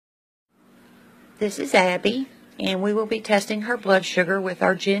This is Abby, and we will be testing her blood sugar with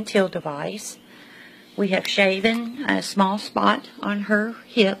our Genteel device. We have shaven a small spot on her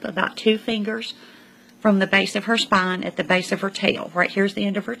hip, about 2 fingers from the base of her spine at the base of her tail. Right here's the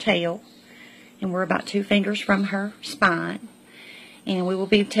end of her tail, and we're about 2 fingers from her spine. And we will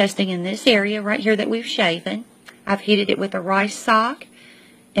be testing in this area right here that we've shaven. I've heated it with a rice sock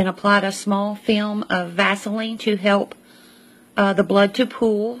and applied a small film of Vaseline to help the blood to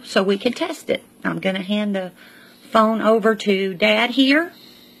pool so we can test it. I'm going to hand the phone over to Dad here.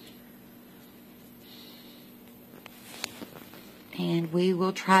 And we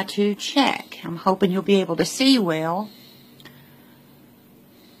will try to check. I'm hoping you'll be able to see well.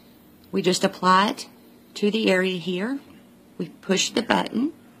 We just apply it to the area here. We push the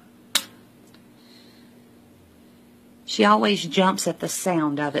button. She always jumps at the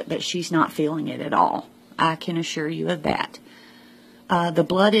sound of it, but she's not feeling it at all. I can assure you of that. The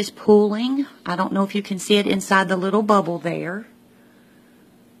blood is pooling. I don't know if you can see it inside the little bubble there.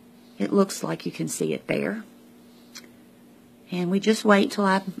 It looks like you can see it there. And we just wait till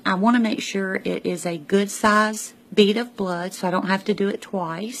I want to make sure it is a good size bead of blood so I don't have to do it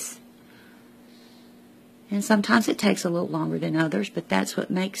twice. And sometimes it takes a little longer than others, but that's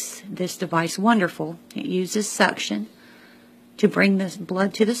what makes this device wonderful. It uses suction to bring the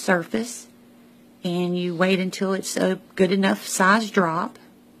blood to the surface, and you wait until it's a good enough size drop,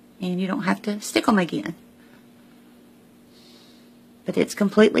 and you don't have to stick them again. But it's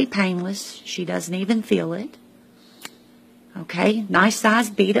completely painless. She doesn't even feel it. Okay, nice size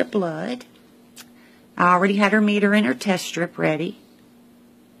bead of blood. I already had her meter and her test strip ready.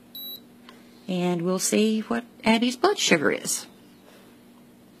 And we'll see what Abby's blood sugar is.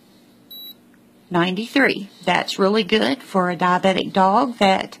 93. That's really good for a diabetic dog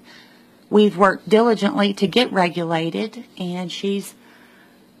that we've worked diligently to get regulated. And she's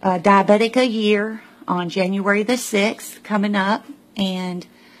diabetic a year on January the 6th coming up. And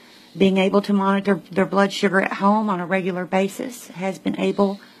being able to monitor their blood sugar at home on a regular basis has been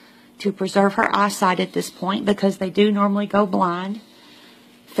able to preserve her eyesight at this point, because they do normally go blind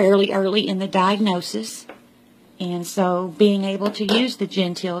fairly early in the diagnosis. And so being able to use the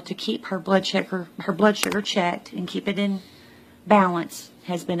Genteel to keep her blood sugar checked and keep it in balance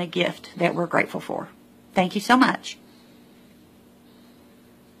has been a gift that we're grateful for. Thank you so much.